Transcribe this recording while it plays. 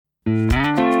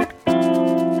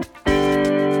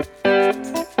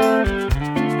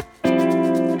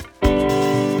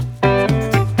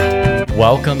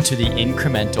Welcome to the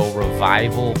Incremental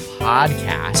Revival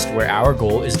Podcast, where our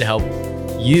goal is to help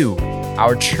you,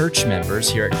 our church members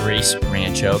here at Grace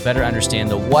Rancho, better understand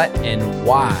the what and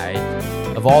why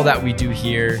of all that we do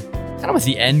here, kind of with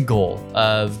the end goal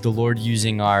of the Lord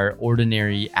using our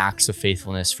ordinary acts of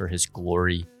faithfulness for His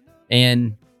glory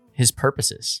and His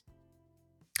purposes.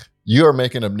 You are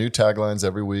making up new taglines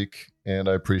every week, and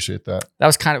I appreciate that. That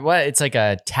was kind of what it's like,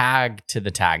 a tag to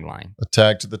the tagline. A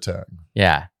tag to the tag.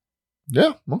 Yeah.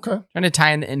 Yeah, okay. Trying to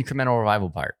tie in the incremental revival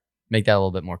part. Make that a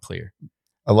little bit more clear.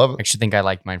 I love it. I actually think I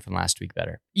liked mine from last week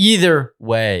better. Either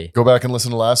way, Go back and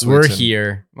listen to last week. we're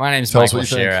here. My name's tell us Michael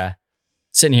what you think. Shera,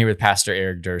 sitting here with Pastor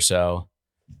Eric Durso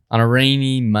on a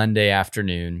rainy Monday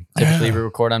afternoon. Typically, we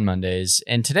record on Mondays.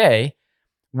 And today,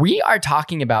 we are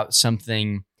talking about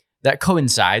something that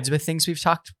coincides with things we've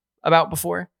talked about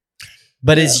before,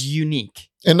 but is unique.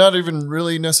 And not even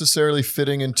really necessarily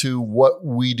fitting into what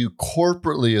we do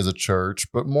corporately as a church,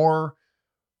 but more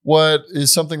what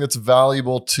is something that's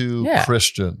valuable to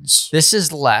Christians. This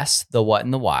is less the what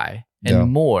and the why,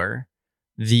 and more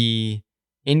the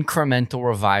incremental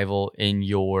revival in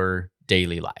your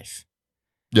daily life.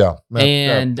 Yeah.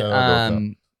 And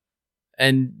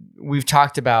we've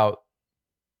talked about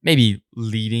maybe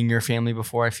leading your family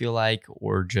before, I feel like,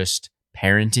 or just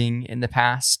parenting in the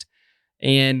past.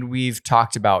 And we've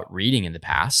talked about reading in the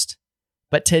past.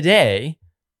 But today,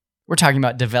 we're talking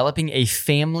about developing a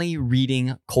family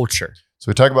reading culture. So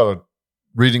we talk about a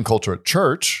reading culture at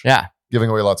church. Yeah.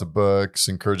 Giving away lots of books,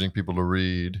 encouraging people to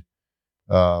read,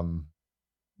 valuing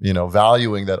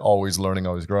that always learning,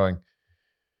 always growing.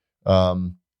 But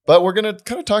we're going to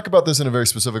kind of talk about this in a very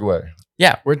specific way.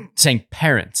 Yeah. We're saying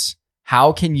parents,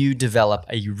 how can you develop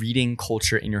a reading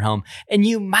culture in your home? And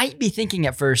you might be thinking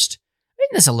at first,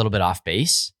 isn't this a little bit off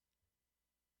base?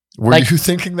 Were you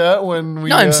thinking that when we...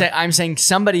 No, I'm saying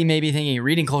somebody may be thinking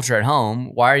reading culture at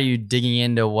home. Why are you digging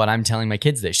into what I'm telling my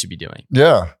kids they should be doing?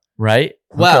 Yeah. Right?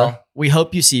 Well, we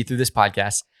hope you see through this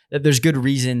podcast that there's good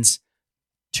reasons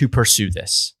to pursue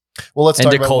this. Well, let's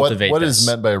talk about what this is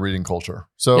meant by a reading culture.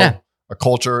 So a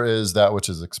culture is that which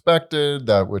is expected,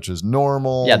 that which is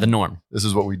normal. Yeah, the norm. This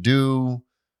is what we do.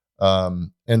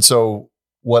 And so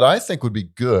what I think would be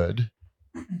good,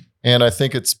 and I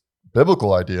think it's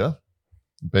biblical idea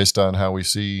based on how we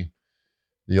see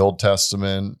the Old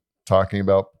Testament talking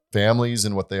about families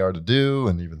and what they are to do,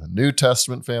 and even the New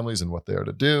Testament families and what they are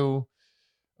to do.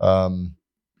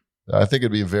 I think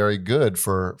it'd be very good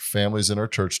for families in our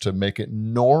church to make it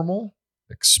normal,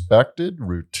 expected,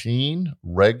 routine,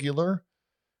 regular,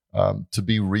 to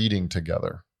be reading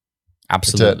together.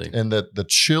 Absolutely. And that the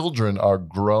children are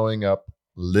growing up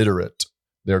literate.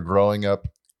 They're growing up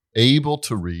able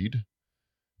to read,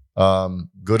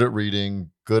 good at reading,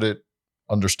 good at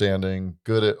understanding,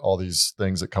 good at all these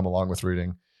things that come along with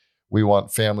reading. We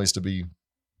want families to be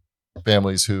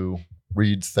families who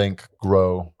read, think,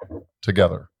 grow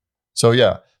together. So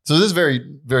this is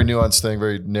very, very nuanced thing,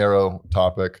 very narrow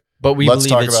topic. But we believe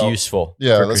it's useful.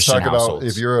 Yeah, for let's Christian talk households. about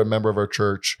if you're a member of our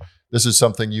church, this is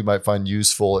something you might find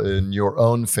useful in your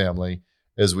own family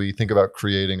as we think about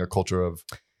creating a culture of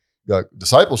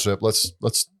discipleship. Let's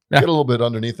get a little bit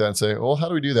underneath that and say, well, how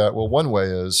do we do that? Well, one way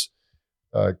is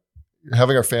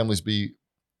having our families be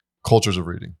cultures of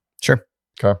reading. Sure.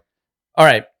 Okay. All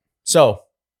right. So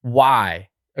why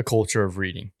a culture of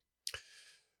reading?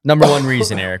 Number one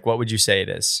reason, Eric, what would you say it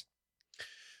is?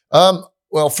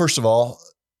 Well, first of all,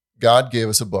 God gave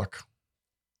us a book.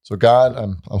 So God,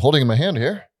 I'm holding in my hand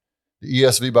here, the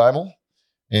ESV Bible,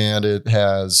 and it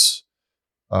has,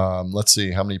 let's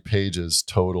see how many pages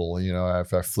total.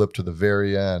 If I flip to the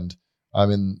very end, I'm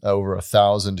in over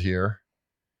 1,000 here,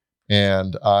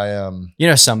 and I am.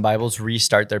 Some Bibles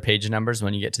restart their page numbers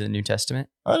when you get to the New Testament.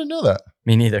 I didn't know that.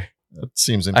 Me neither. That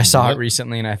seems I inconvenient. saw it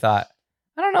recently, and I thought,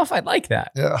 I don't know if I'd like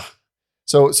that. Yeah.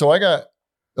 So I got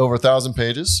over 1,000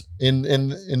 pages in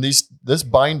this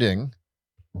binding.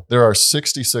 There are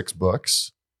 66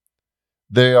 books.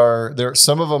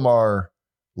 Some of them are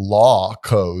law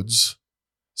codes.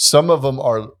 Some of them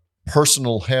are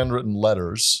personal handwritten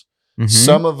letters. Mm-hmm.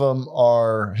 Some of them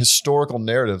are historical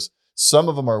narratives. Some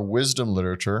of them are wisdom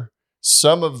literature.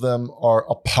 Some of them are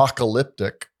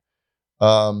apocalyptic.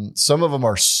 Some of them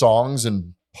are songs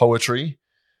and poetry.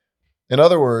 In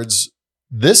other words,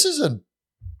 this is a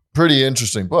pretty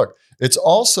interesting book. It's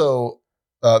also,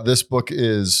 this book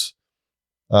is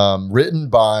written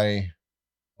by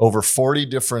over 40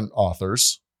 different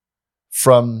authors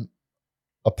from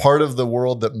a part of the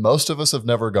world that most of us have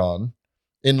never gone,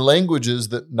 in languages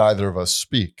that neither of us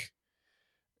speak.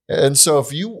 And so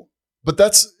isn't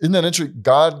that interesting?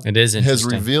 God It is has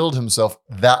interesting. revealed himself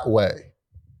that way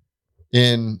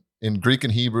in in Greek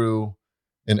and Hebrew,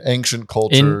 in ancient In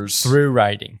cultures, through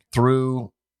writing.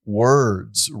 through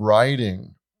words,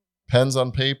 writing, pens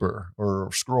on paper or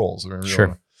scrolls. Or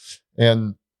Sure.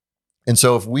 And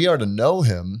so if we are to know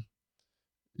him,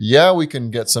 yeah, we can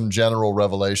get some general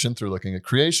revelation through looking at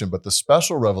creation, but the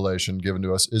special revelation given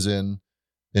to us is in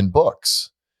books,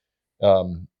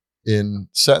 in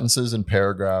sentences and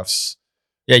paragraphs.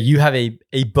 Yeah, you have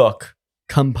a book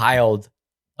compiled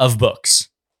of books.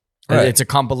 Right. It's a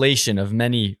compilation of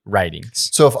many writings.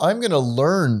 So if I'm going to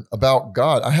learn about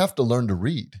God, I have to learn to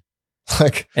read.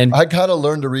 And I got to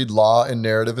learn to read law and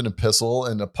narrative and epistle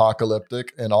and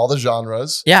apocalyptic and all the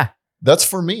genres. yeah, That's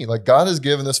for me. Like God has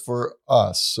given this for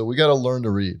us. So we got to learn to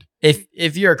read.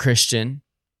 if you're a Christian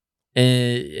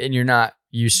and you're not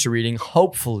used to reading,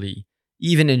 hopefully,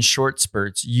 even in short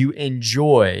spurts, you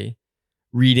enjoy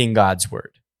reading God's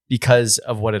word because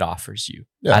of what it offers you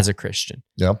as a Christian.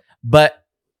 Yeah. But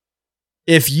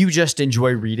if you just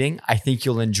enjoy reading, I think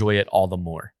you'll enjoy it all the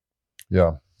more.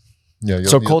 Yeah. Yeah.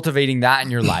 So cultivating that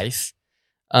in your life,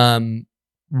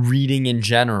 reading in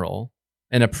general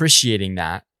and appreciating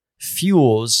that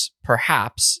fuels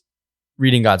perhaps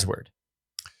reading God's word.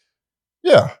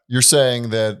 Yeah. You're saying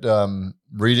that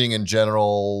reading in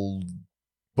general,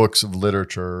 books of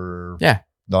literature,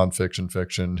 nonfiction,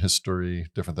 fiction, history,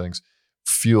 different things,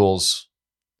 fuels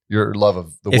your love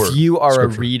of the word. If you are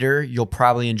scripture. a reader, you'll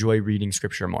probably enjoy reading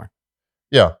scripture more.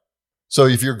 Yeah. So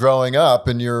if you're growing up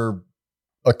and you're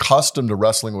accustomed to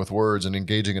wrestling with words and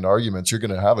engaging in arguments, you're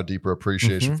going to have a deeper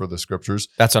appreciation for the scriptures.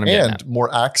 That's what I'm getting and at.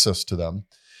 more access to them.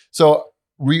 So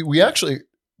we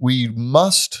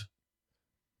must.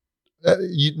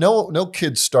 No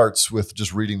kid starts with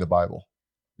just reading the Bible.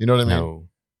 You know what I mean? No.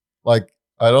 Like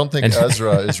I don't think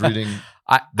Ezra is reading.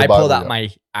 I pulled out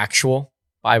my actual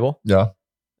Bible. Yeah.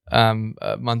 A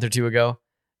month or two ago,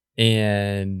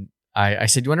 and I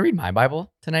said, "Do you want to read my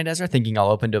Bible tonight, Ezra?" Thinking I'll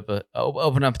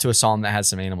open up to a psalm that has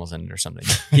some animals in it or something.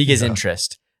 He gets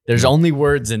interest. There's only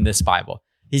words in this Bible.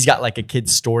 He's got like a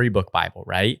kid's storybook Bible,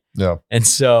 right? Yeah. And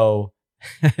so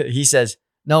he says,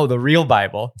 "No, the real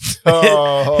Bible,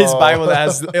 Oh. his Bible that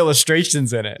has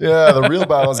illustrations in it." Yeah, the real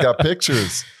Bible's got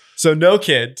pictures. So no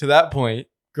kid to that point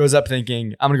grows up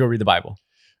thinking, "I'm gonna go read the Bible."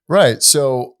 Right.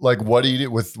 So like, what do you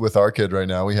do with our kid right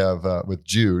now? We have with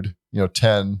Jude,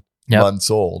 10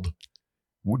 months old.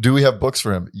 Do we have books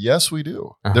for him? Yes, we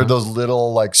do. They're those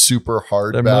little like super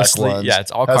hardback ones. Yeah,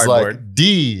 it's all has cardboard. like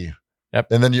D. Yep.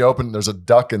 And then you open, there's a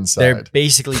duck inside. They're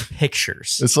basically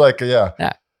pictures. It's like, yeah.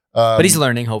 But he's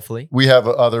learning, hopefully. We have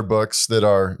other books that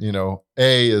are,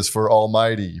 A is for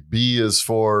Almighty, B is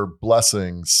for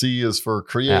blessing, C is for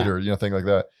Creator, thing like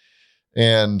that.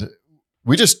 And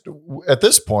we just, at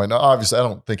this point, obviously, I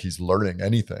don't think he's learning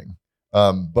anything,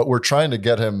 but we're trying to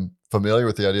get him familiar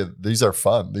with the idea that these are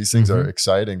fun. These things are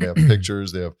exciting. They have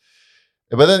pictures.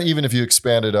 But then even if you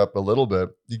expand it up a little bit,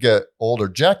 you get older.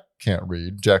 Jack can't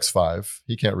read. Jack's 5.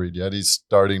 He can't read yet. He's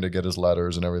starting to get his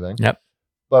letters and everything. Yep.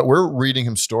 But we're reading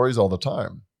him stories all the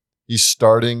time. He's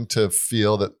starting to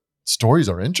feel that stories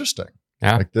are interesting.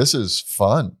 Yeah. Like this is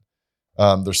fun.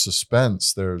 There's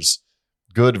suspense. There's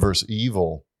good versus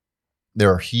evil.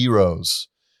 There are heroes.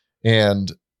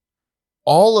 And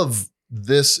all of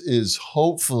this is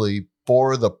hopefully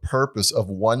for the purpose of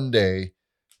one day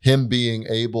him being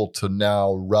able to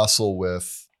now wrestle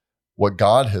with what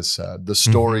God has said, the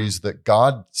stories that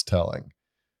God's telling,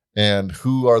 and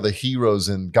who are the heroes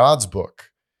in God's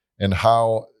book, and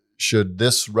how should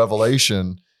this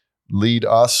revelation lead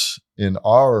us in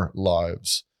our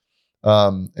lives.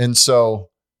 And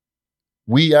so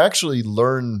we actually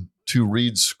learn to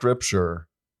read scripture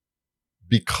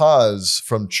because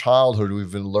from childhood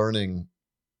we've been learning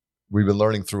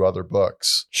through other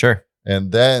books. Sure.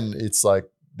 And then it's like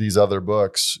these other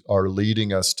books are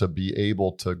leading us to be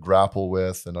able to grapple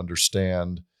with and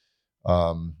understand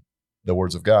the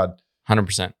words of God.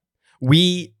 100%.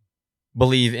 We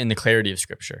believe in the clarity of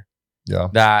scripture. Yeah.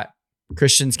 That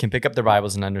Christians can pick up their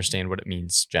Bibles and understand what it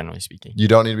means, generally speaking. You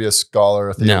don't need to be a scholar,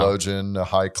 a theologian, a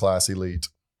high-class elite.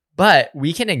 But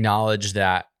we can acknowledge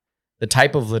that the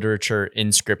type of literature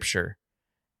in scripture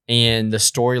and the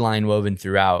storyline woven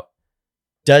throughout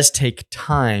does take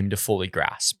time to fully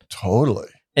grasp. Totally.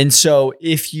 And so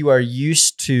if you are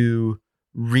used to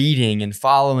reading and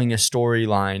following a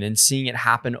storyline and seeing it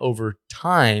happen over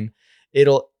time,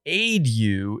 it'll aid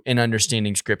you in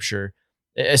understanding scripture,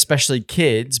 especially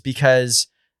kids, because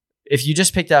if you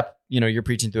just picked up, you're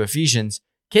preaching through Ephesians,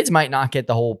 kids might not get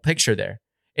the whole picture there.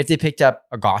 If they picked up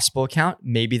a gospel account,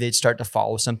 maybe they'd start to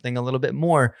follow something a little bit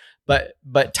more. But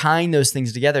tying those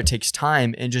things together takes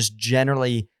time, and just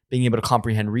generally being able to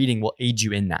comprehend reading will aid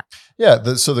you in that. Yeah.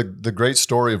 So the great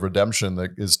story of redemption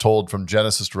that is told from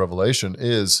Genesis to Revelation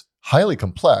is highly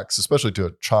complex, especially to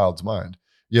a child's mind.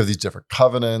 You have these different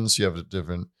covenants, you have the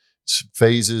different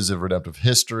phases of redemptive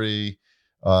history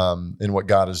in what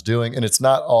God is doing. And it's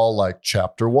not all like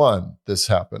chapter 1, this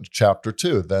happened, chapter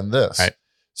 2, then this. Right.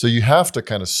 So you have to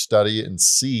kind of study it and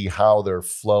see how they're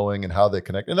flowing and how they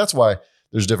connect. And that's why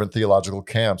there's different theological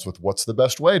camps with what's the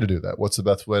best way to do that? What's the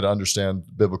best way to understand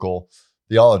biblical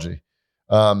theology?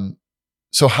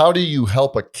 So how do you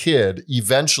help a kid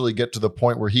eventually get to the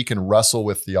point where he can wrestle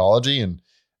with theology and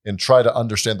try to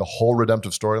understand the whole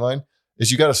redemptive storyline?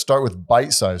 Is you got to start with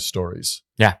bite-sized stories.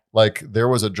 Yeah. Like there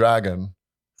was a dragon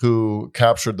who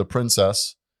captured the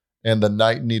princess and the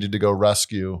knight needed to go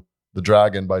rescue the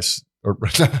dragon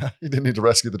he didn't need to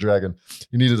rescue the dragon.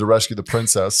 He needed to rescue the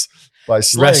princess by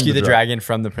slaying rescue the dragon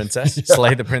from the princess, Yeah.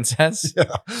 slay the princess.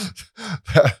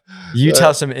 Yeah. You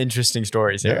tell some interesting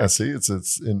stories here. Yeah, see,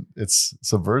 it's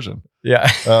subversion. Yeah.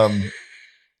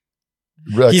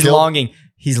 He's Killed-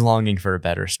 longing for a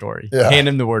better story. Yeah. Hand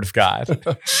him the word of God.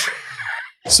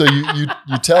 So you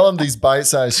tell him these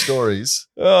bite-sized stories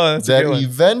Oh, that's a that good one.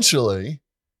 eventually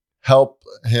help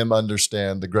him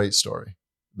understand the great story,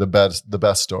 the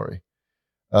best story.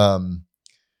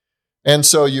 And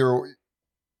so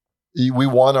we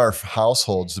want our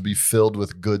households to be filled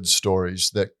with good stories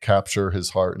that capture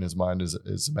his heart and his mind,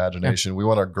 his imagination. Yeah. We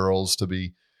want our girls to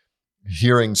be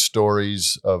hearing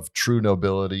stories of true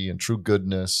nobility and true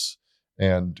goodness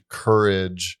and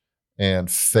courage and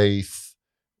faith.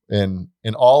 And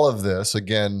in all of this,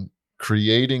 again,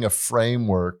 creating a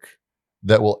framework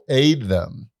that will aid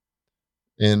them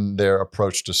in their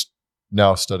approach to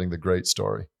now studying the great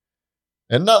story.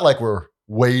 And not like we're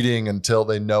waiting until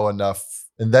they know enough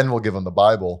and then we'll give them the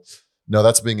Bible. No,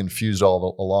 that's being infused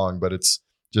all along, but it's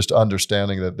just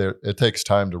understanding that it takes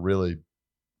time to really,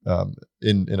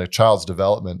 in a child's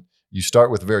development, you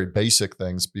start with very basic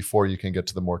things before you can get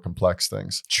to the more complex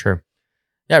things. Sure.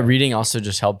 Yeah, reading also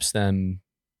just helps them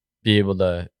be able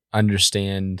to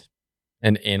understand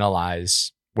and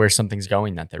analyze where something's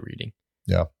going that they're reading.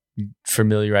 Yeah.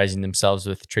 Familiarizing themselves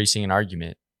with tracing an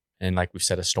argument and, like we've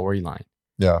said, a storyline.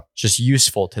 Yeah. It's just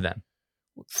useful to them.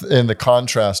 And the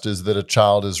contrast is that a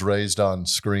child is raised on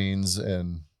screens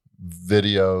and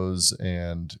videos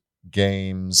and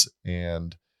games.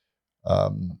 And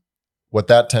what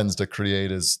that tends to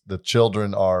create is the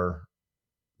children are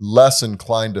less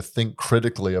inclined to think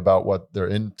critically about what they're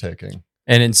intaking.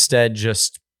 And instead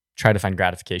just try to find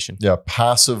gratification. Yeah.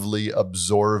 Passively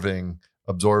absorbing,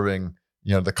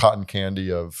 the cotton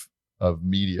candy of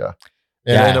media.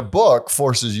 And a book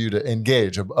forces you to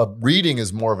engage. A reading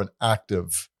is more of an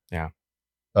active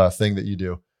thing that you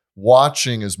do.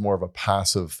 Watching is more of a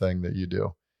passive thing that you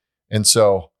do. And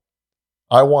so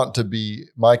I want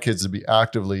my kids to be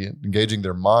actively engaging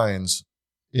their minds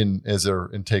as they're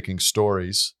taking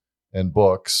stories and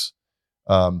books.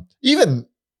 Even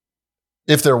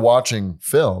if they're watching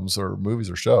films or movies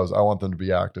or shows, I want them to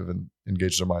be active and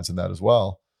engage their minds in that as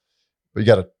well. But you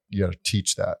got to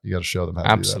teach that. You got to show them how to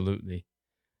do that. Absolutely.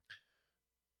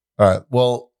 All right.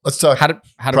 Well, let's talk. How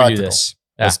do we do this?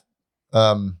 Yeah.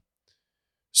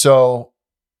 So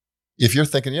if you're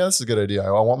thinking, this is a good idea.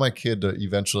 I want my kid to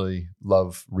eventually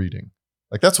love reading.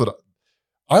 Like that's what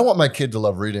I want my kid to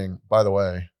love reading. By the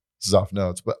way, this is off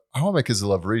notes, but I want my kids to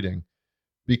love reading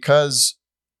because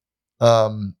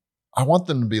I want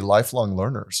them to be lifelong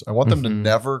learners. I want them to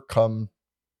never come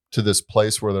to this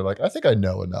place where they're like, I think I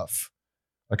know enough.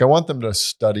 Like I want them to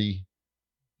study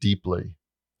deeply.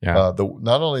 Yeah.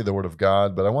 Not only the Word of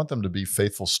God, but I want them to be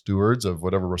faithful stewards of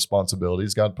whatever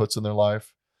responsibilities God puts in their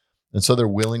life. And so they're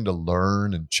willing to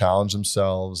learn and challenge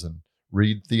themselves and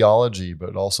read theology,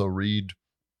 but also read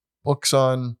books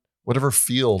on whatever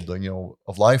field,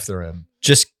 of life they're in.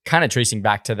 Just kind of tracing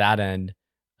back to that end.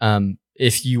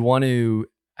 If you want to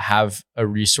have a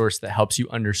resource that helps you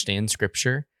understand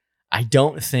Scripture, I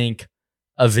don't think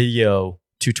a video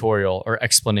tutorial or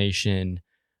explanation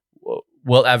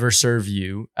will ever serve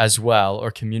you as well or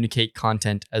communicate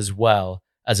content as well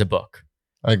as a book.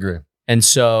 I agree. And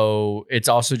so it's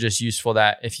also just useful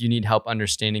that if you need help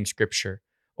understanding Scripture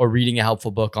or reading a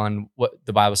helpful book on what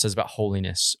the Bible says about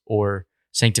holiness or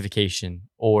sanctification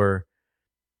or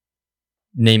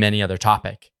name any other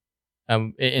topic.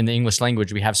 In the English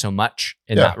language, we have so much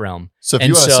in that realm. So if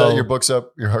you want to set your books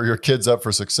up, your kids up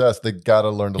for success, they got to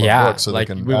learn to love books so they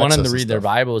can. We want them to read their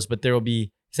Bibles, but there will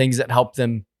be things that help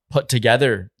them put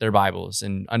together their Bibles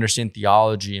and understand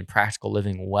theology and practical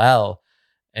living well,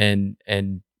 and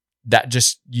that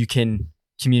just you can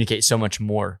communicate so much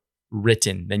more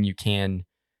written than you can,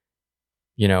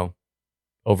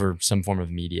 over some form of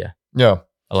media, Yeah.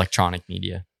 electronic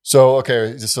media. So,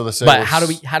 okay. So let's say, But how do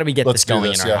we get this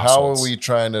going in our households? How are we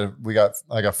trying to,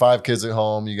 I got 5 kids at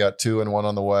home. You got 2 and 1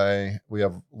 on the way. We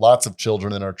have lots of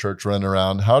children in our church running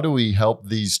around. How do we help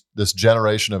this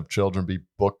generation of children be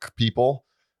book people?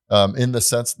 In the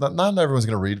sense that not everyone's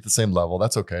going to read at the same level.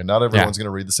 That's okay. Not everyone's going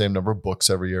to read the same number of books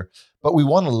every year, but we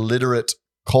want a literate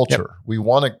culture. We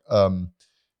want to,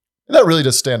 that really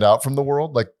does stand out from the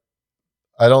world. Like,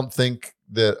 I don't think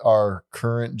that our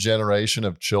current generation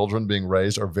of children being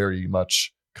raised are very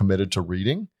much committed to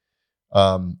reading.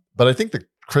 But I think the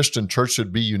Christian church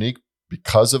should be unique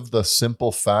because of the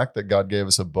simple fact that God gave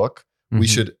us a book. Mm-hmm. We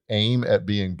should aim at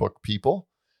being book people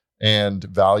and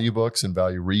value books and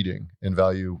value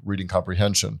reading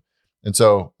comprehension. And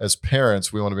so as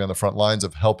parents, we want to be on the front lines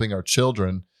of helping our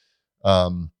children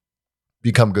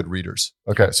become good readers.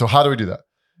 Okay, so how do we do that?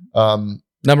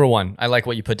 Number 1, I like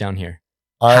what you put down here.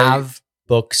 Have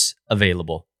books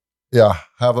available. Yeah,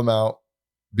 have them out.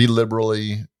 Be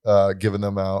liberally giving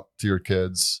them out to your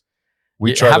kids.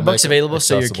 We try have books available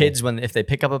so your kids, if they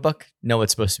pick up a book, know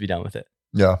what's supposed to be done with it.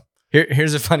 Yeah.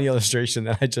 Here's a funny illustration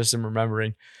that I just am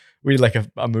remembering. We did like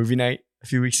a movie night a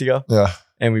few weeks ago. Yeah.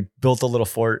 And we built a little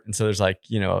fort. And so there's like,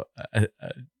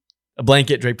 a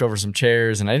blanket draped over some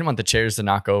chairs. And I didn't want the chairs to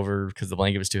knock over because the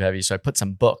blanket was too heavy. So I put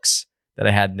some books that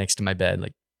I had next to my bed,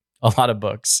 like a lot of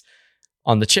books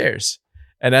on the chairs.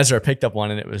 And Ezra picked up one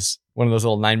and it was one of those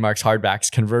little 9 marks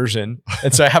hardbacks, Conversion.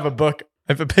 And so I have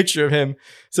a picture of him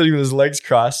sitting with his legs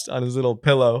crossed on his little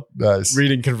pillow,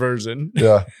 reading Conversion.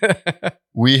 Yeah.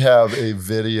 We have a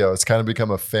video. It's kind of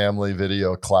become a family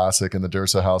video classic in the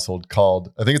Dursa household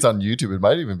called, I think it's on YouTube. It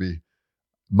might even be,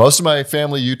 most of my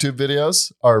family YouTube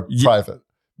videos are private,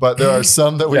 but there are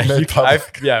some that we've made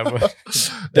public.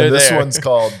 And this one's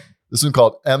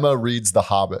called Emma Reads the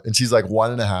Hobbit. And she's like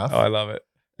 1.5. Oh, I love it.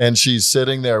 And she's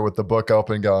sitting there with the book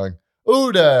open going,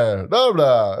 ooh, da, da,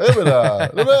 da, da,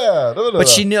 da, da. But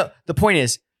she knew, the point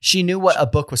is, she knew what a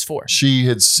book was for. She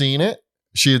had seen it.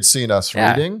 She had seen us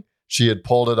reading. She had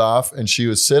pulled it off and she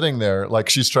was sitting there like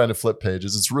she's trying to flip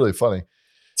pages. It's really funny.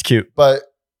 It's cute. But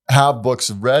have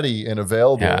books ready and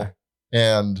available. Yeah.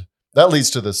 And that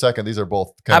leads to the second. These are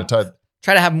both kind of tied.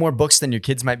 Try to have more books than your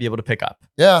kids might be able to pick up.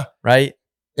 Yeah. Right?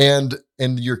 And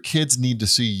your kids need to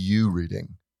see you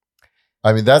reading.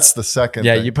 I mean, that's the second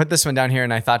thing. You put this one down here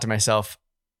and I thought to myself,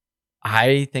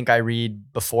 I think I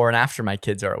read before and after my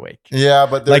kids are awake. Yeah,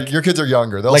 but your kids are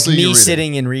younger. They'll see you reading. Like me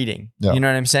sitting and reading. Yeah. You know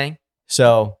what I'm saying?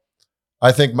 So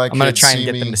I think I'm going to try and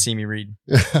get them to see me read.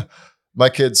 My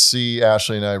kids see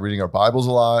Ashley and I reading our Bibles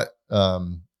a lot.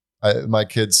 My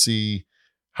kids see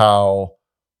how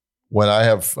when I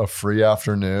have a free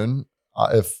afternoon,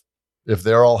 if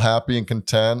they're all happy and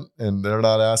content and they're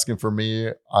not asking for me,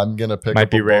 I'm going to pick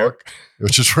up a book,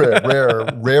 which is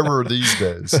rarer these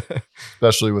days,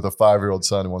 especially with a 5-year-old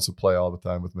son who wants to play all the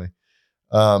time with me.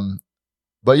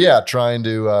 But yeah, trying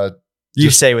to, you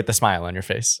say with the smile on your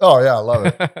face. Oh yeah, I love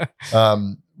it.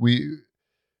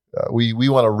 We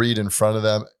want to read in front of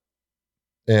them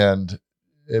and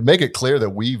make it clear that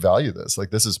we value this.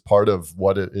 Like this is part of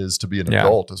what it is to be an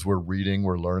adult. As we're reading,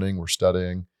 we're learning, we're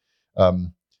studying.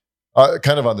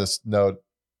 Kind of on this note,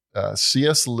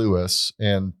 C.S. Lewis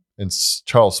and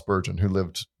Charles Spurgeon, who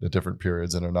lived at different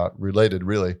periods and are not related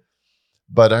really,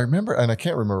 but I remember, and I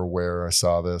can't remember where I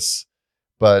saw this,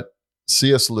 but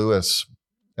C.S. Lewis,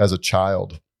 as a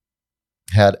child,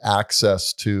 had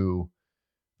access to,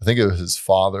 I think it was his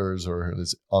father's or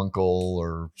his uncle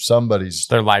or somebody's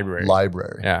their library.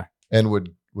 Yeah. And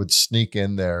would sneak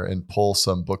in there and pull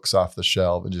some books off the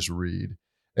shelf and just read.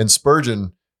 And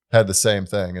Spurgeon had the same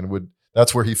thing and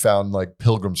that's where he found like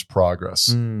Pilgrim's Progress.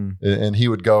 And he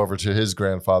would go over to his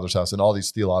grandfather's house and all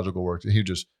these theological works and he would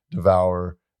just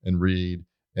devour and read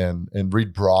and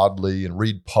read broadly and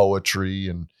read poetry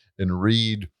and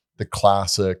read the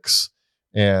classics.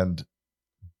 And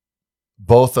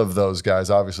both of those guys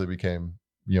obviously became,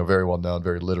 very well known,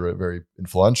 very literate, very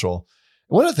influential.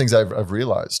 And one of the things I've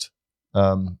realized,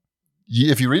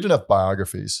 if you read enough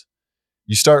biographies,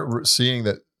 you start seeing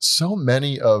that so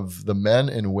many of the men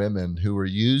and women who were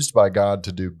used by God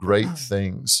to do great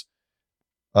things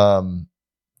tend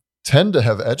to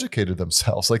have educated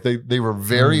themselves. Like they were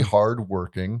very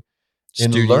hardworking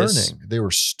in learning. They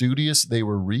were studious. They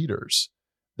were readers.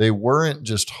 They weren't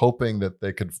just hoping that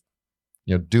they could,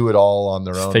 do it all on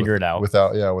their own, figure it out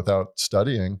without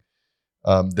studying.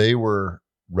 They were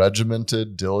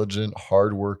regimented, diligent,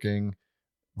 hardworking,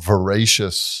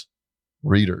 voracious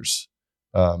readers.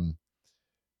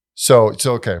 So it's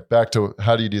okay. Back to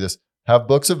how do you do this? Have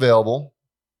books available,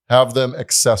 have them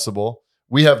accessible.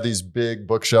 We have these big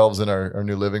bookshelves in our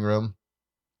new living room.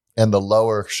 And the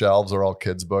lower shelves are all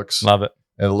kids' books. Love it.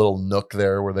 And a little nook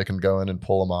there where they can go in and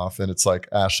pull them off. And it's like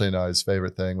Ashley and I's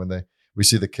favorite thing when we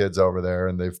see the kids over there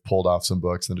and they've pulled off some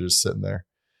books and they're just sitting there.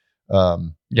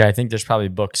 Yeah, I think there's probably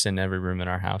books in every room in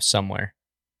our house somewhere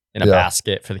in a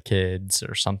basket for the kids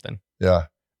or something. Yeah.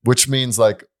 Which means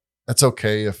like, it's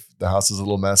okay if the house is a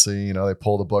little messy, they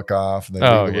pull the book off and they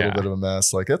leave a little bit of a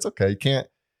mess. Like, it's okay. You can't,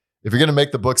 if you're going to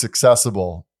make the books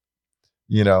accessible,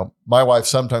 my wife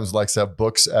sometimes likes to have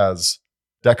books as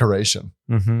decoration.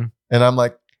 Mm-hmm. And I'm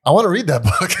like, I want to read that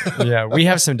book. Yeah. We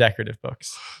have some decorative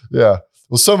books. Yeah.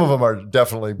 Well, some of them are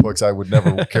definitely books I would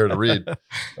never care to read.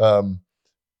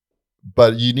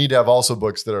 But you need to have also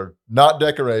books that are not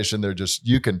decoration. They're just,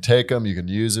 you can take them, you can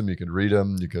use them, you can read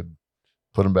them, you could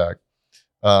put them back.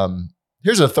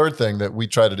 Here's a third thing that we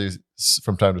try to do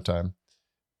from time to time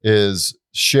is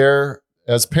share,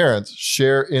 as parents,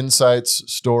 share insights,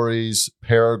 stories,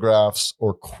 paragraphs,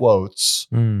 or quotes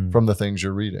from the things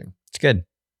you're reading. It's good.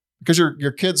 Because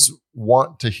your kids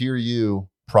want to hear you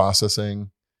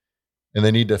processing, and they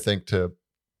need to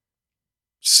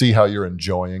see how you're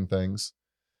enjoying things.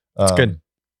 It's good.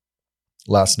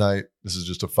 Last night, this is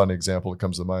just a funny example that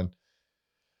comes to mind.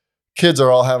 Kids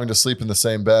are all having to sleep in the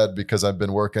same bed because I've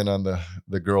been working on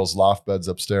the girls' loft beds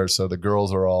upstairs. So the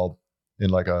girls are all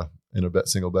in a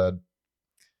single bed.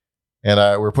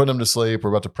 And we're putting them to sleep. We're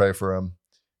about to pray for them.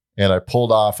 And I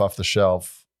pulled off the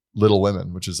shelf Little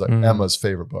Women, which is like Emma's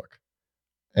favorite book.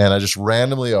 And I just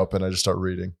randomly open. I just start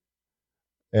reading.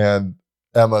 And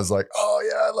Emma's like, oh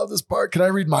yeah, I love this part. Can I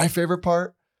read my favorite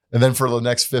part? And then for the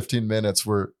next 15 minutes,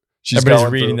 everybody's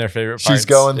reading their favorite parts. She's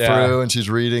going through and she's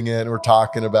reading it and we're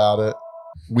talking about it.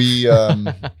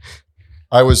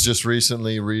 I was just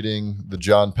recently reading the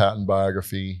John Patton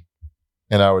biography,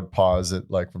 and I would pause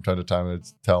it like from time to time and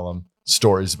tell them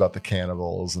stories about the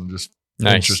cannibals and just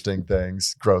interesting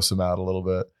things, gross them out a little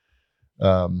bit.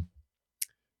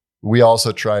 We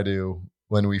also try to,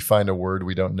 when we find a word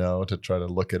we don't know, to try to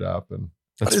look it up and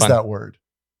what is that word?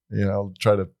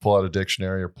 Try to pull out a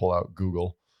dictionary or pull out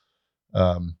Google.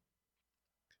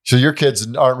 So your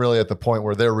kids aren't really at the point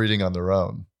where they're reading on their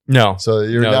own. No. So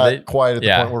you're not quite at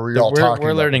the point where we're all talking.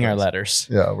 We're learning our letters.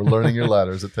 Yeah, we're learning your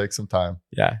letters. It takes some time.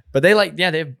 Yeah, but they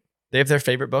have their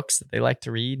favorite books that they like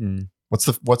to read. And what's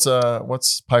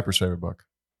Piper's favorite book?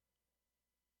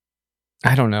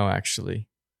 I don't know actually.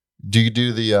 Do you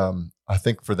do the I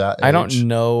think for that age, I don't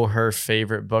know her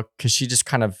favorite book because she just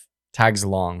kind of tags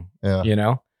along.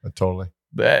 Yeah, totally.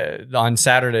 But on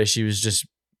Saturday she was just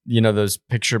those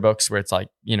picture books where it's like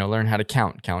learn how to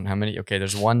count how many. Okay,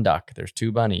 there's 1 duck, there's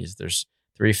 2 bunnies, there's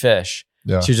 3 fish.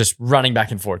 Yeah, she's just running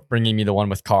back and forth, bringing me the one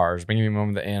with cars, bringing me one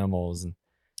with the animals, and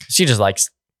she just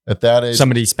likes at that age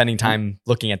somebody spending time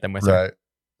looking at them with her. Right.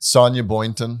 Sonia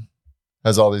Boynton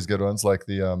has all these good ones like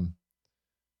the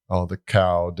the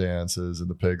cow dances and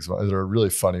the pigs. They're really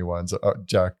funny ones.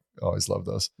 Jack always loved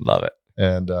those. Love it.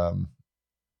 And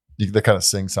they're kind of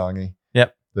sing-songy.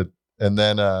 Yep. And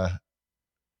then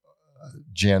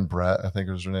Jan Brett, I think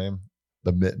was her name.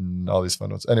 The Mitten, all these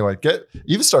fun ones. Anyway,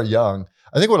 even start young.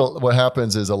 I think what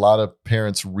happens is a lot of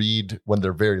parents read when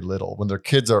they're very little, when their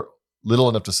kids are little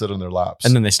enough to sit on their laps.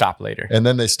 And then they stop later. And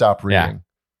then they stop reading.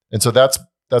 Yeah. And so that's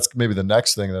maybe the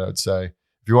next thing that I would say.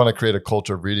 If you want to create a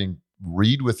culture of reading,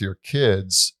 read with your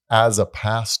kids as a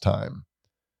pastime.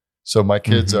 So my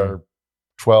kids are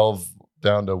 12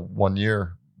 down to 1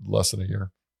 year, less than a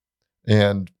year.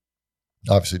 And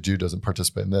obviously Jude doesn't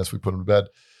participate in this. We put him to bed.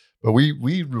 But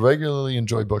we regularly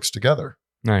enjoy books together.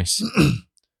 Nice.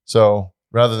 So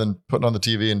rather than putting on the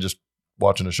TV and just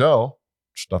watching a show,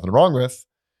 which nothing wrong with,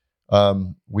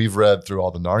 we've read through all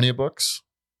the Narnia books.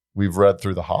 We've read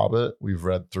through The Hobbit. We've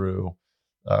read through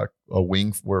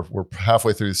we're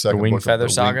halfway through the second book.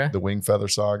 The Wingfeather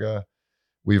Saga.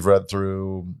 We've read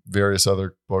through various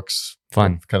other books.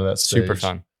 Fun. Kind of that stage. Super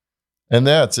fun. And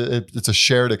it's a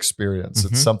shared experience.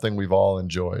 It's something we've all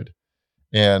enjoyed.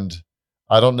 And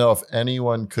I don't know if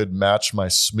anyone could match my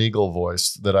Smeagol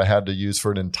voice that I had to use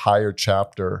for an entire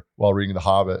chapter while reading The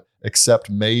Hobbit, except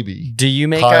maybe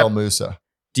Kyle Musa.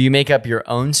 Do you make up your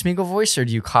own Smeagol voice or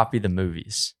do you copy the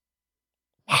movies?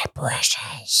 My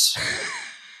precious.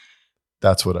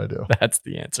 That's what I do. That's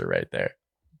the answer right there.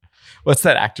 What's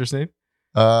that actor's name?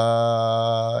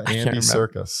 Andy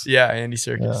Serkis. Yeah, Andy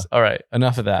Serkis. Yeah. All right,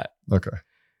 enough of that. Okay.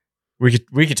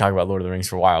 We could talk about Lord of the Rings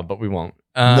for a while, but we won't.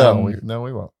 No,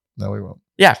 we won't.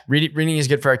 Yeah, reading is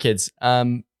good for our kids.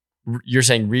 You're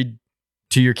saying read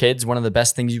to your kids. One of the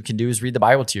best things you can do is read the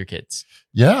Bible to your kids.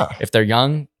 Yeah. If they're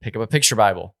young, pick up a picture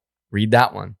Bible. Read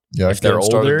that one. Yeah. If they're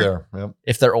older, yep.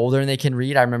 If they're older and they can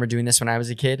read, I remember doing this when I was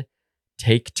a kid.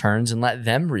 take turns and let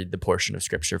them read the portion of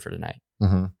scripture for tonight.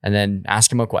 Mm-hmm. And then ask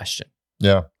them a question.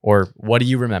 Yeah. Or what do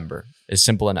you remember? Is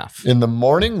simple enough. In the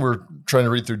morning, we're trying to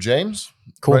read through James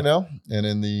Cool. right now. And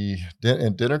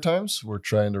in dinner times, we're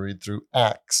trying to read through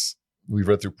Acts. We've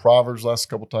read through Proverbs last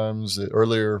couple times.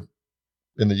 Earlier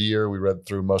in the year, we read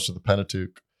through most of the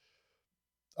Pentateuch.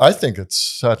 I think it's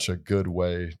such a good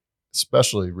way,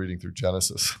 especially reading through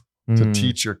Genesis, to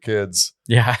teach your kids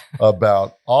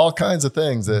about all kinds of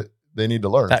things that they need to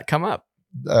learn. That come up.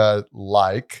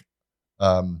 Like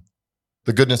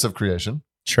the goodness of creation.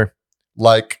 Sure.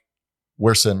 Like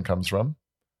where sin comes from.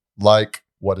 Like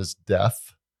what is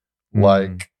death.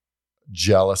 Like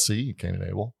jealousy, Cain and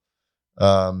Abel.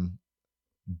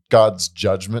 God's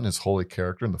judgment, his holy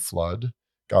character in the flood.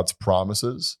 God's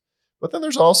promises. But then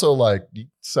there's also like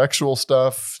sexual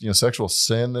stuff, sexual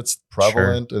sin that's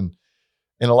prevalent. Sure.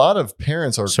 And a lot of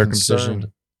parents are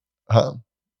circumcision. Concerned.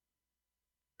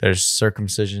 There's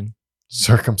circumcision.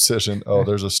 Circumcision. Oh,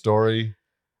 there's a story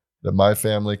that my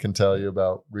family can tell you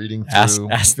about reading through.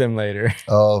 Ask them later.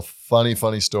 Oh,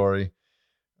 funny story.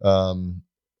 I'll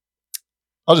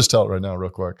just tell it right now real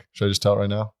quick. Should I just tell it right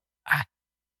now?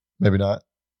 Maybe not.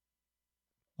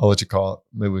 I'll let you call it.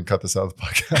 Maybe we can cut this out of the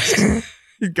podcast.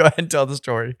 Go ahead and tell the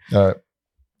story. All right.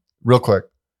 Real quick.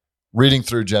 Reading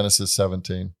through Genesis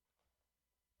 17.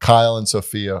 Kyle and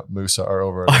Sophia Musa are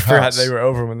over at the house. I forgot they were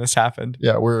over when this happened.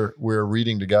 Yeah, we're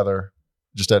reading together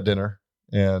just at dinner.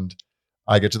 And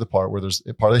I get to the part where there's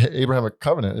part of the Abrahamic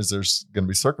covenant is there's going to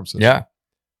be circumcision. Yeah.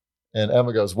 And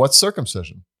Emma goes, "What's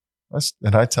circumcision?"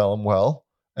 And I tell him, "Well,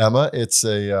 Emma, it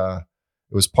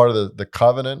was part of the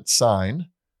covenant sign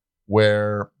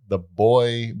where the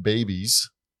boy babies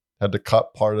had to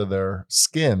cut part of their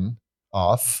skin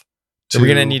off." So we're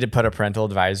going to need to put a parental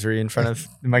advisory in front of,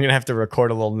 am I going to have to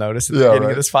record a little notice at the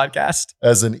beginning of this podcast?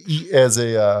 As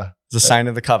a sign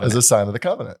of the covenant. As a sign of the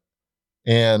covenant.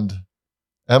 And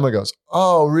Emma goes,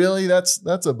 "Oh, really? That's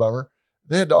a bummer.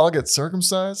 They had to all get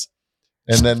circumcised."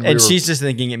 And then she's just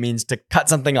thinking it means to cut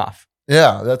something off.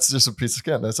 Yeah, that's just a piece of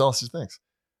skin. That's all she thinks.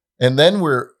 And then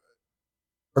or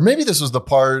maybe this was the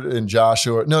part in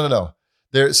Joshua. No.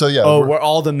 Where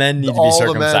all the men need to be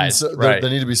circumcised. They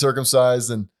need to be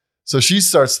circumcised. And so she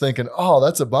starts thinking, "Oh,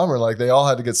 that's a bummer. Like they all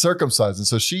had to get circumcised." And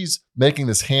so she's making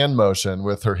this hand motion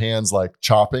with her hands like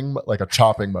chopping, like a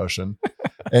chopping motion.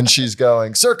 And she's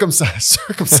going, "Circumcised,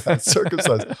 circumcised,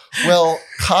 circumcised." Well,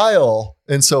 Kyle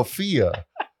and Sophia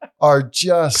are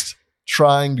just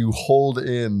trying to hold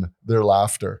in their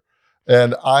laughter.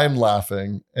 And I'm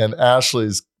laughing and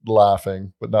Ashley's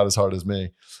laughing, but not as hard as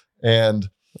me. And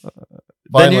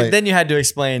finally, then you had to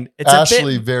explain. It's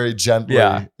Ashley very gently,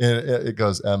 it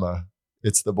goes, "Emma,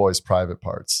 it's the boy's private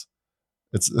parts."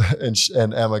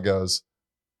 And Emma goes,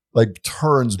 like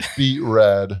turns beet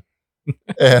red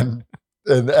and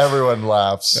everyone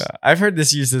laughs. Yeah, I've heard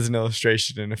this used as an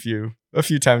illustration in a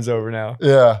few times over now.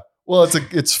 Yeah. Well,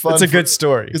 it's fun. It's a good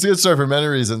story. It's a good story for many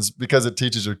reasons, because it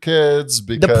teaches your kids.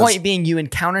 Because the point being, you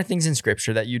encounter things in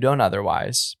scripture that you don't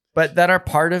otherwise, but that are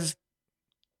part of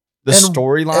the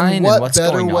storyline and what's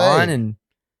going on. And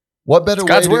what better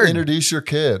way to introduce your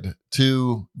kid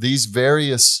to these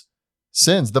various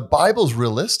sins? The Bible's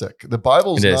realistic. The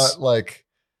Bible's not like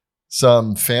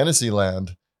some fantasy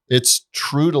land. It's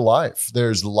true to life.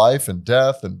 There's life and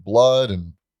death and blood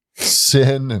and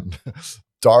sin and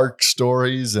dark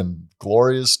stories and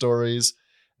glorious stories.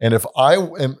 And if I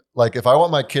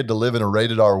want my kid to live in a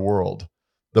rated R world,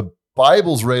 the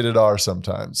Bible's rated R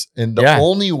sometimes. And the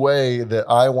only way that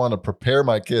I want to prepare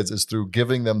my kids is through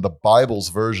giving them the Bible's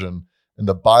version, and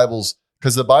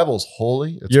because the Bible's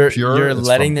holy, it's pure. You're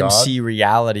letting them see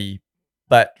reality,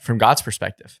 but from God's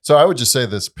perspective. So I would just say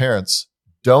this, parents,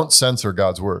 don't censor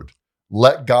God's word.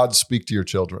 Let God speak to your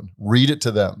children. Read it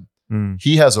to them.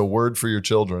 He has a word for your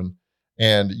children.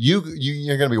 And you're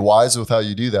going to be wise with how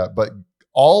you do that. But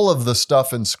all of the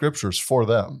stuff in scripture is for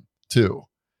them too.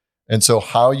 And so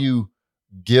how you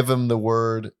give them the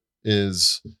word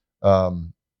is,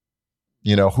 who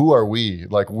are we?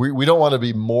 Like we don't want to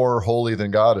be more holy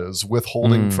than God is,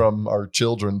 withholding from our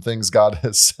children things God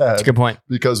has said. That's a good point.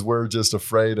 Because we're just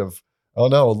afraid of, oh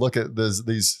no, look at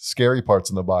these scary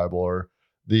parts in the Bible, or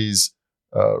these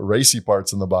racy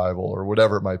parts in the Bible, or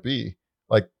whatever it might be.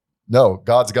 Like, no,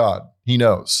 God's God. He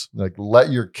knows. Like,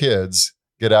 let your kids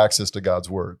get access to God's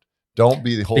word. Don't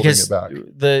be holding it back.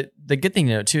 The good thing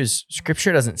to know too is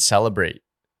scripture doesn't celebrate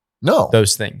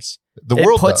those things. The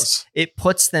world does. It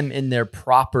puts them in their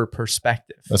proper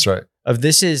perspective. That's right. Of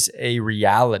this is a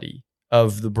reality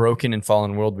of the broken and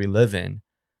fallen world we live in,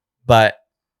 but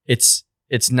it's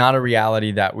not a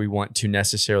reality that we want to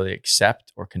necessarily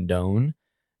accept or condone.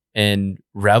 and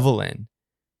revel in.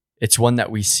 It's one that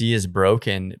we see as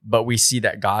broken, but we see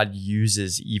that God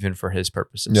uses even for his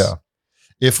purposes. Yeah.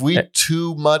 If we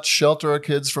too much shelter our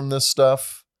kids from this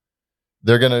stuff,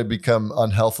 they're going to become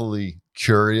unhealthily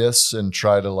curious and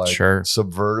try to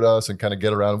subvert us and kind of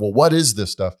get around. Well, what is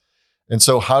this stuff? And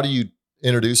so how do you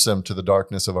introduce them to the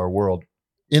darkness of our world?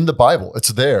 In the Bible, it's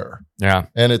there. Yeah.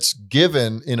 And it's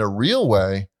given in a real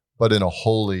way, but in a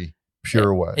holy,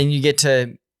 pure way. And you get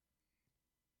to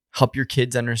help your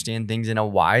kids understand things in a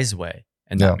wise way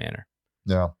in that manner.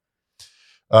 Yeah.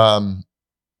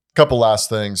 Couple last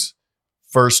things.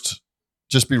 First,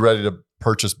 just be ready to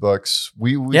purchase books.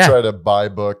 We try to buy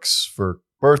books for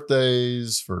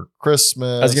birthdays, for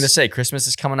Christmas. I was going to say, Christmas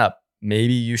is coming up.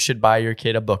 Maybe you should buy your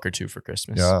kid a book or two for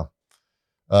Christmas. Yeah.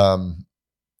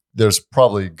 There's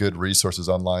probably good resources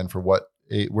online for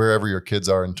wherever your kids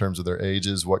are in terms of their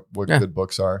ages, what good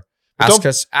books are.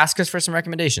 Ask us for some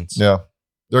recommendations. Yeah.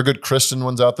 There are good Christian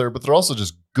ones out there, but there are also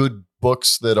just good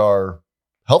books that are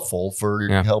helpful for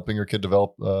helping your kid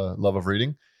develop love of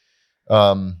reading.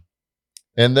 And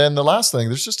then the last thing,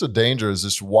 there's just a danger is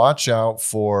just watch out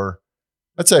for,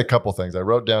 I'd say a couple things. I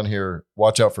wrote down here,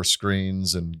 watch out for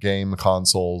screens and game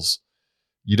consoles.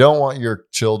 You don't want your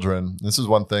children. This is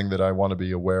one thing that I want to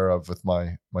be aware of with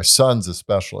my sons,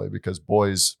 especially because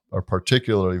boys are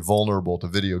particularly vulnerable to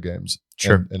video games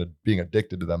and being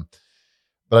addicted to them.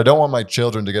 But I don't want my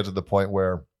children to get to the point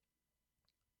where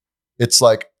it's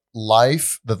like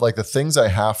life, that like the things I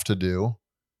have to do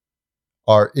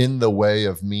are in the way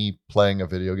of me playing a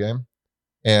video game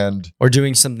or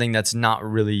doing something that's not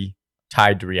really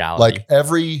tied to reality. Like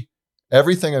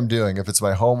everything I'm doing, if it's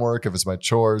my homework, if it's my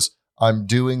chores, I'm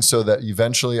doing so that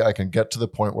eventually I can get to the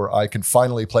point where I can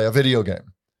finally play a video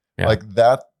game. Yeah. Like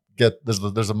that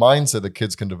there's a mindset that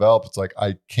kids can develop. It's like,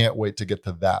 I can't wait to get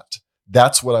to that.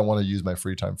 That's what I want to use my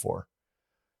free time for.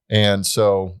 And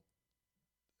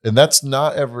that's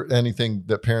not ever anything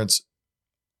that parents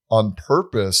on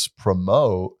purpose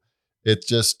promote. It's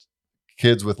just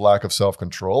kids with lack of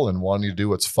self-control and wanting to do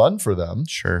what's fun for them.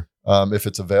 Sure. If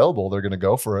it's available, they're going to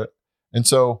go for it. And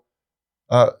so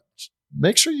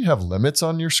make sure you have limits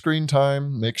on your screen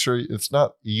time. Make sure it's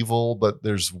not evil, but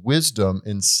there's wisdom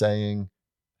in saying,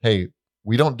 hey,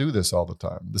 we don't do this all the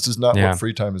time. This is not what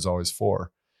free time is always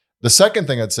for. The second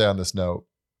thing I'd say on this note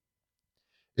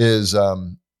is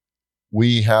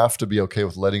we have to be okay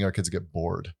with letting our kids get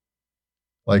bored.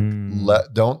 Like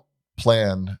don't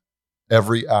plan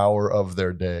every hour of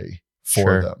their day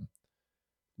for them.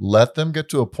 Let them get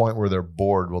to a point where they're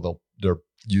bored. Well, they'll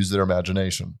use their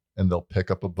imagination and they'll pick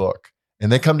up a book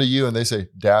and they come to you and they say,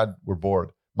 Dad, we're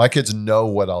bored. My kids know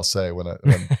what I'll say when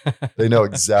they know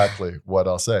exactly what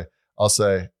I'll say. I'll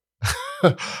say,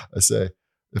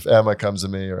 if Emma comes to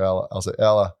me or Ella, I'll say,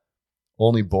 Ella,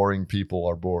 only boring people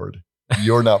are bored.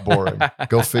 You're not boring.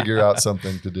 Go figure out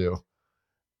something to do.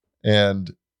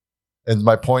 And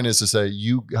my point is to say,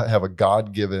 you have a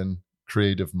God-given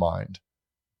creative mind.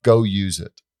 Go use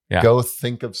it. Yeah. Go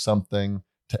think of something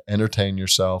to entertain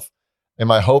yourself. And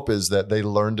my hope is that they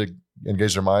learn to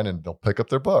engage their mind and they'll pick up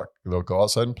their book. They'll go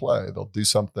outside and play. They'll do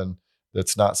something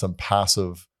that's not some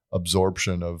passive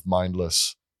absorption of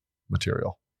mindless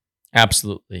material.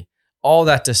 Absolutely. All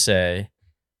that to say,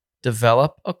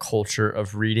 develop a culture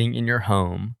of reading in your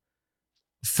home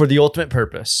for the ultimate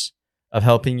purpose of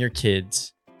helping your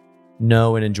kids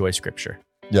know and enjoy Scripture.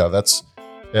 Yeah, that's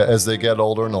as they get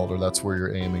older and older, that's where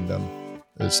you're aiming them,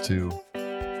 is to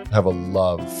have a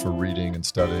love for reading and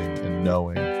studying and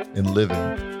knowing and living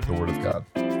the Word of God.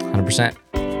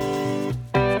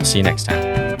 100%. See you next time.